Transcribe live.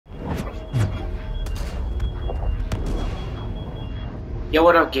Yo,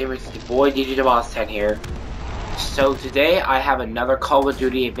 what up, gamers? It's your boy DJ the Boss 10 here. So today I have another Call of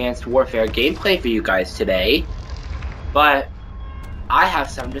Duty Advanced Warfare gameplay for you guys today, but I have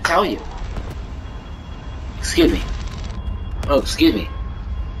something to tell you. Excuse me. Oh, excuse me.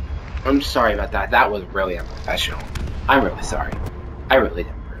 I'm sorry about that. That was really unprofessional. I'm really sorry. I really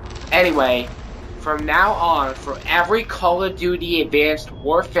didn't. Anyway, from now on, for every Call of Duty Advanced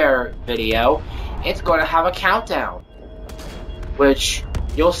Warfare video, it's going to have a countdown, which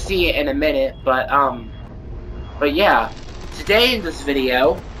you'll see in a minute. But yeah, today in this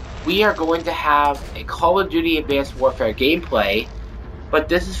video, we are going to have a Call of Duty Advanced Warfare gameplay, but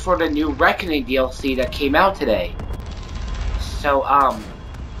this is for the new Reckoning DLC that came out today. So, I'll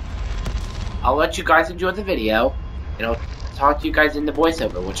let you guys enjoy the video, and I'll talk to you guys in the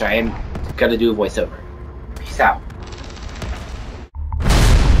voiceover, which I am gonna do a voiceover. Peace out.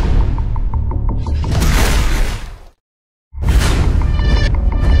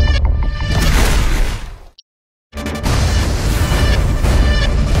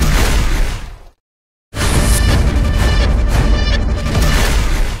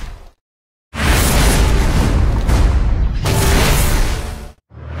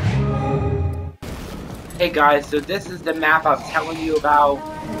 Hey guys, so this is the map I'm telling you about.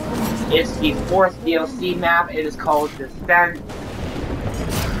 It's the 4th DLC map. It is called Descent.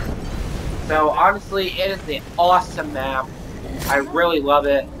 So honestly, it is an awesome map. I really love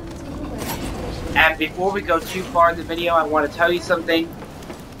it. And before we go too far in the video, I want to tell you something.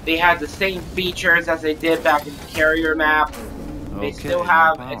 They have the same features as they did back in the carrier map. They still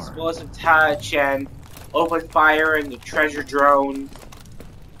have explosive touch and open fire and the treasure drone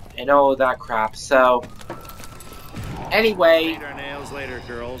and all of that crap. So anyway, eat our nails later,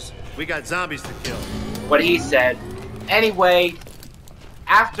 girls. We got zombies to kill. What he said. Anyway,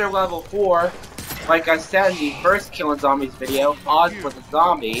 after level 4, like I said in the first Killing Zombies video, Oz was a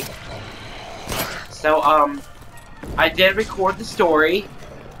zombie. So I did record the story.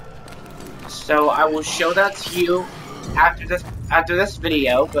 So I will show that to you after this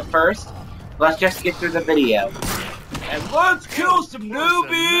video. But first, let's just get through the video. And let's kill some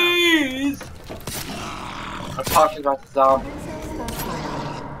newbies! I'm talking about the zombies.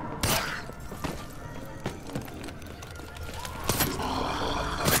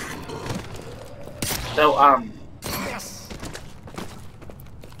 So,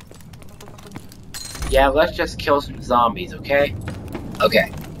 yeah, let's just kill some zombies, okay?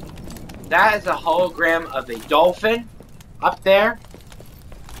 Okay. That is a hologram of a dolphin up there.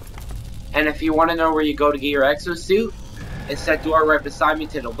 And if you want to know where you go to get your exosuit, it's that door right beside me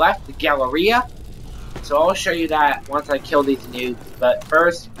to the left, the Galleria. So I'll show you that once I kill these noobs. But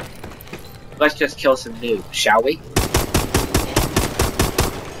first, let's just kill some noobs, shall we?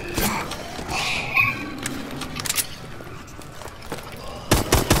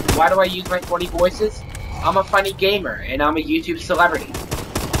 Why do I use my funny voices? I'm a funny gamer, and I'm a YouTube celebrity.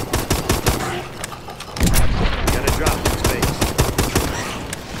 Gotta drop in space.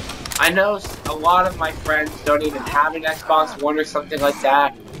 I know a lot of my friends don't even have an Xbox One or something like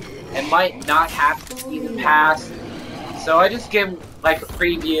that, and might not have the season pass. So I just give like a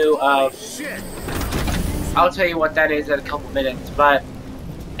preview of. I'll tell you what that is in a couple minutes. But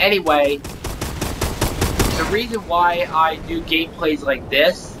anyway, the reason why I do gameplays like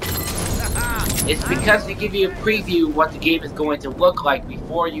this is because they give you a preview of what the game is going to look like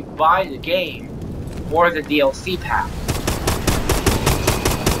before you buy the game or the DLC pack.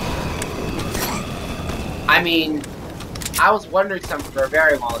 I mean, I was wondering something for a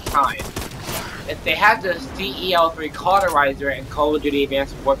very long time. If they had the CEL3 cauterizer in Call of Duty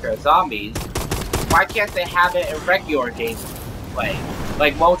Advanced Warfare Zombies, why can't they have it in regular gameplay,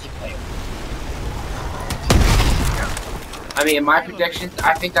 like multiplayer? I mean, in my predictions,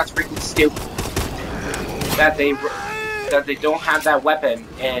 I think that's freaking stupid. That they don't have that weapon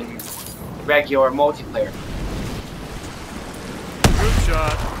in regular multiplayer. Group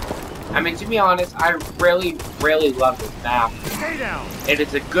shot. I mean, to be honest, I really, really love this map. Stay down. It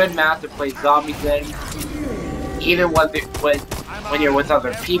is a good map to play zombies in, even when you're with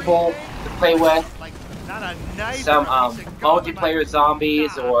other people to play with. Some multiplayer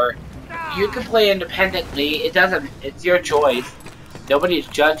zombies, or you can play independently. It's your choice. Nobody's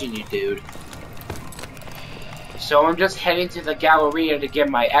judging you, dude. So I'm just heading to the Galleria to get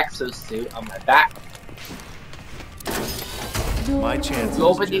my exosuit on my back. My chances. You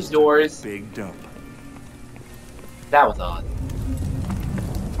open these doors. Big dump. That was odd.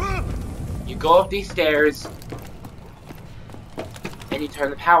 You go up these stairs, and you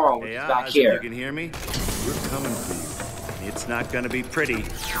turn the power on, which is back here. You can hear me? We're coming for you. It's not gonna be pretty.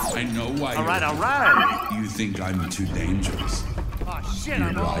 I know why. All right. You think I'm too dangerous? Oh shit,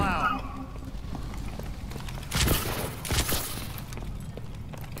 I'm all out.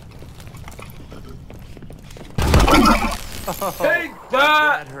 Take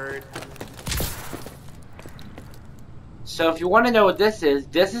that! That hurt. So if you want to know what this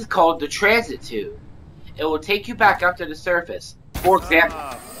is called the transit tube. It will take you back up to the surface. For example,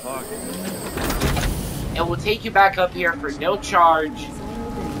 Fuck. it will take you back up here for no charge.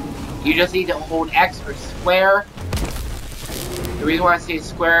 You just need to hold X or square. The reason why I say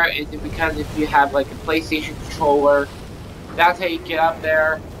square is because if you have like a PlayStation controller, that's how you get up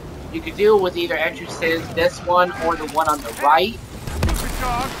there. You can do it with either entrances, this one or the one on the right.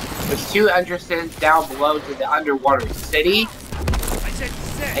 There's two entrances down below to the underwater city.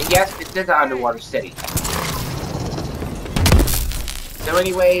 And yes, this is an underwater city. So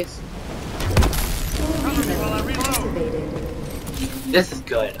anyways, this is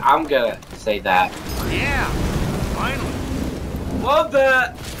good. I'm gonna say that. Yeah, finally. Love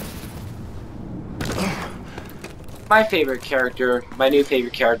that! My favorite character, my new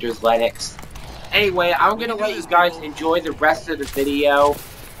favorite character is Lennox. Anyway, I'm gonna let you guys enjoy the rest of the video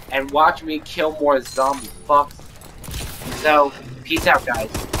and watch me kill more zombie fucks. So, peace out, guys.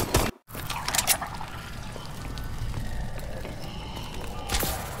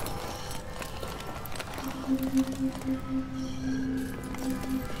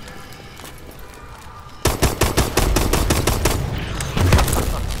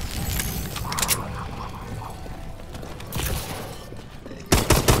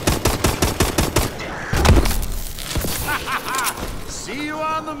 See you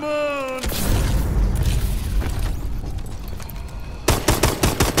on the moon.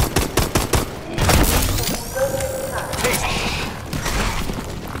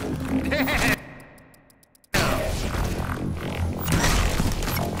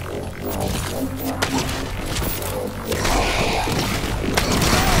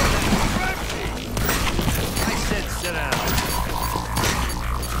 I said sit down.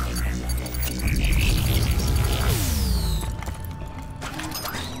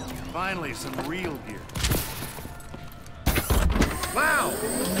 Finally, some real gear. Wow!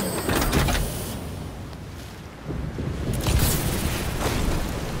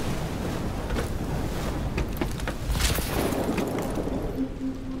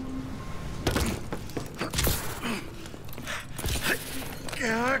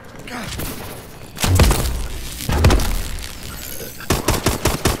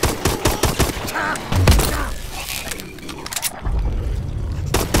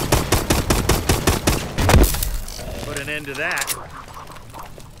 Put an end to that.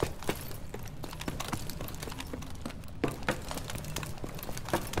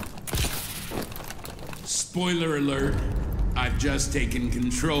 Spoiler alert, I've just taken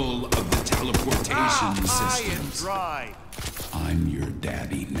control of the teleportation systems. Dry. I'm your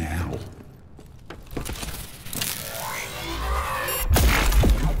daddy now.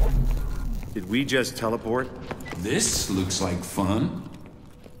 Did we just teleport? This looks like fun.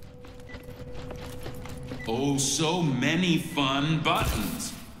 Oh, so many fun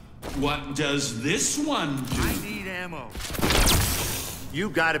buttons. What does this one do? I need ammo. You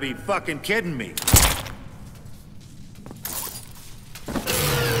gotta be fucking kidding me.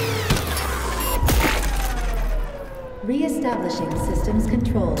 Re-establishing systems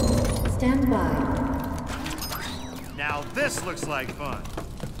control. Stand by. Now this looks like fun.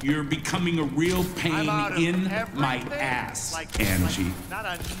 You're becoming a real pain I'm out of in my everything. ass, Like Angie. not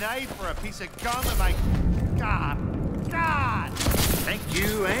a knife or a piece of gum in my... God! Thank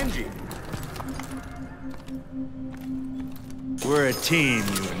you, Angie. We're a team,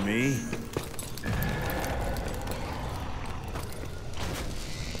 you and me.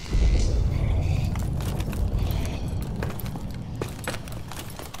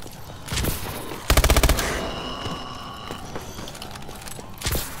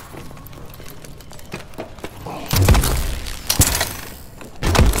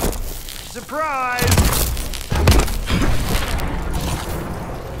 Surprise!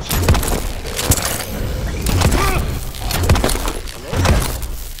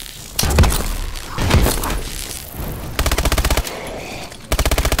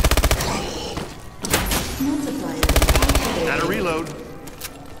 Gotta reload.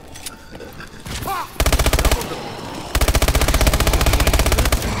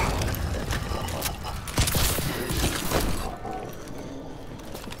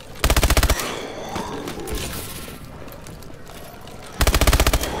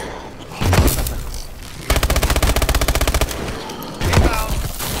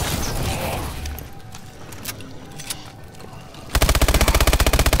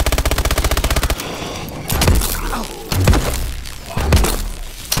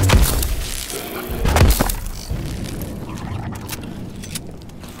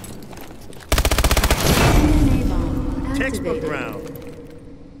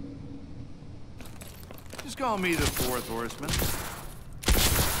 Just call me the fourth horseman.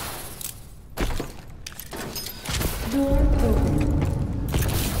 Door open.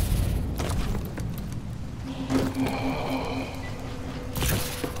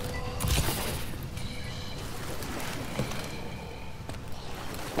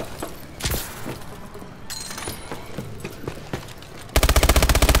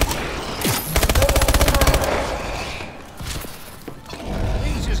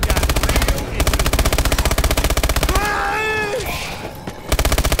 Things just got real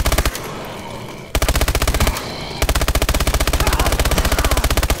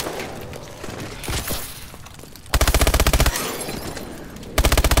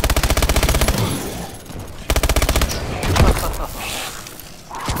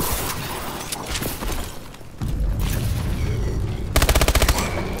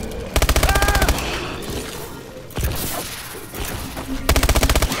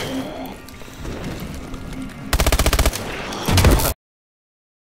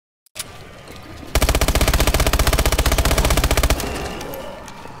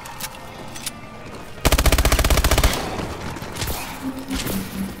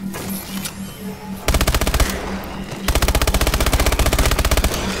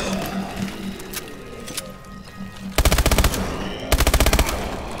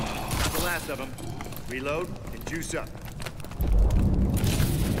of them. Reload and juice up.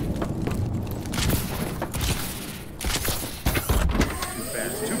 Too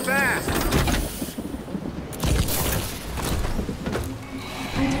fast, too fast!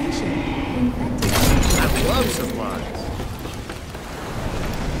 Attention. Infected. I love supplies.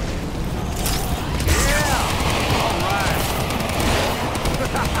 Yeah! All right.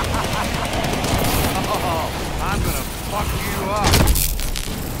 Oh, I'm gonna fuck you up.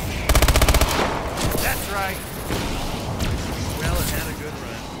 That's right. Well, it had a good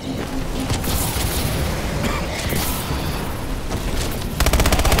run.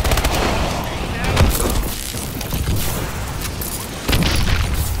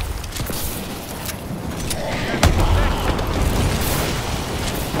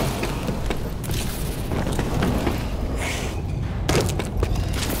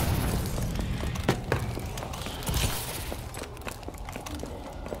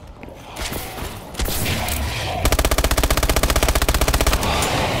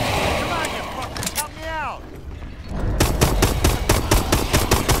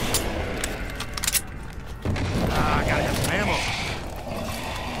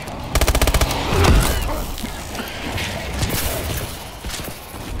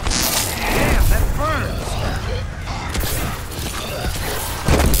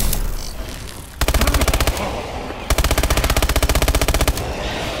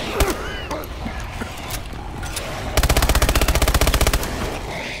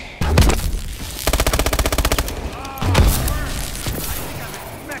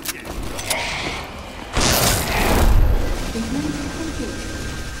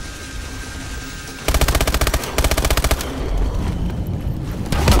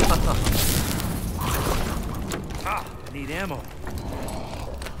 Need ammo.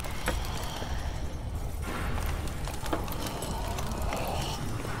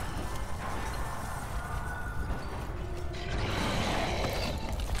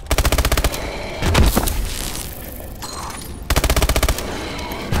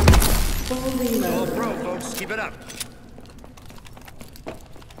 All pro, folks. Keep it up.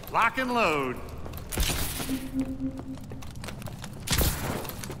 Lock and load.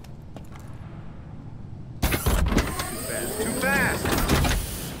 Too fast!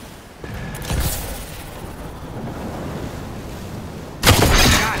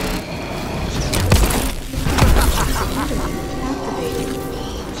 Got it!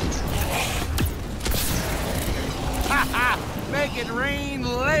 Make it rain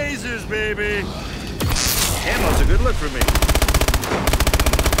lasers, baby! Ammo's a good look for me.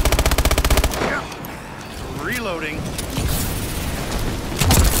 Reloading.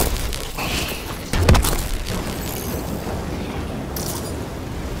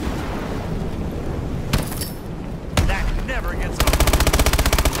 Never gets old.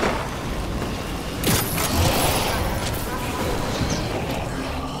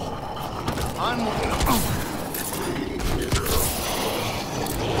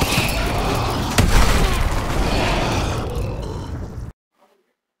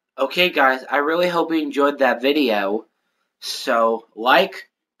 Okay guys, I really hope you enjoyed that video. So, like,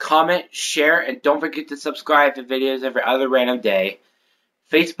 comment, share, and don't forget to subscribe to videos every other random day.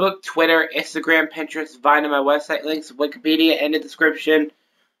 Facebook, Twitter, Instagram, Pinterest, Vine, and my website links, Wikipedia in the description.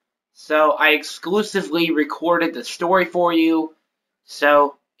 So, I exclusively recorded the story for you,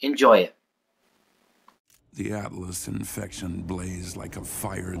 so enjoy it. The Atlas infection blazed like a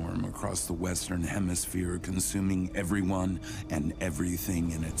firestorm across the Western Hemisphere, consuming everyone and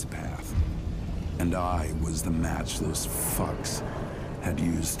everything in its path. And I was the match those fucks had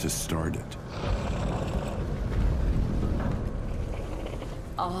used to start it.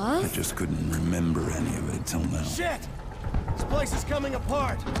 I just couldn't remember any of it till now. Shit! This place is coming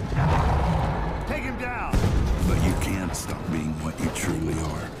apart! Take him down! But you can't stop being what you truly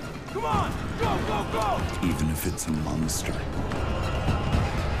are. Come on! Go, go, go! Even if it's a monster.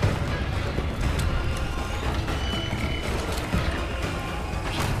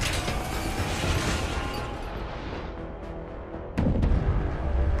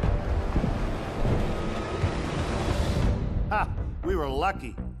 Ha! We were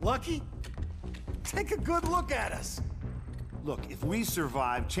lucky. Lucky? Take a good look at us. Look, if we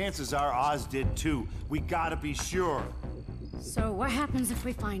survive, chances are Oz did too. We gotta be sure. So what happens if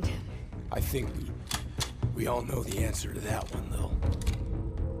we find him? I think we all know the answer to that one, though.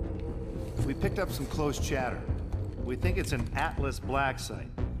 We picked up some close chatter. We think it's an Atlas black site.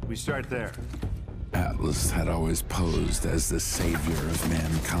 We start there. Atlas had always posed as the savior of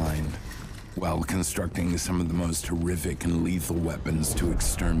mankind, while constructing some of the most horrific and lethal weapons to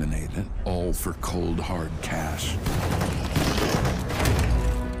exterminate it, all for cold, hard cash.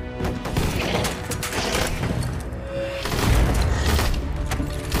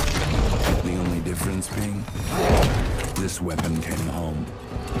 The only difference being, this weapon came home.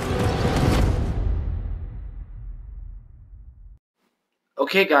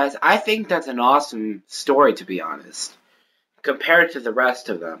 Okay guys, I think that's an awesome story, to be honest. Compared to the rest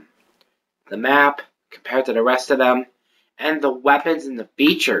of them. The map, compared to the rest of them, and the weapons and the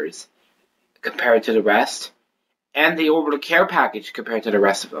features, compared to the rest, and the orbital care package compared to the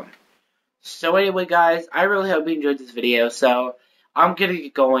rest of them. So anyway guys, I really hope you enjoyed this video, so I'm gonna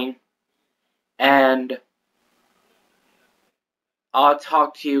get going, and I'll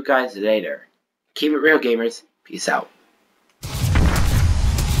talk to you guys later. Keep it real, gamers. Peace out.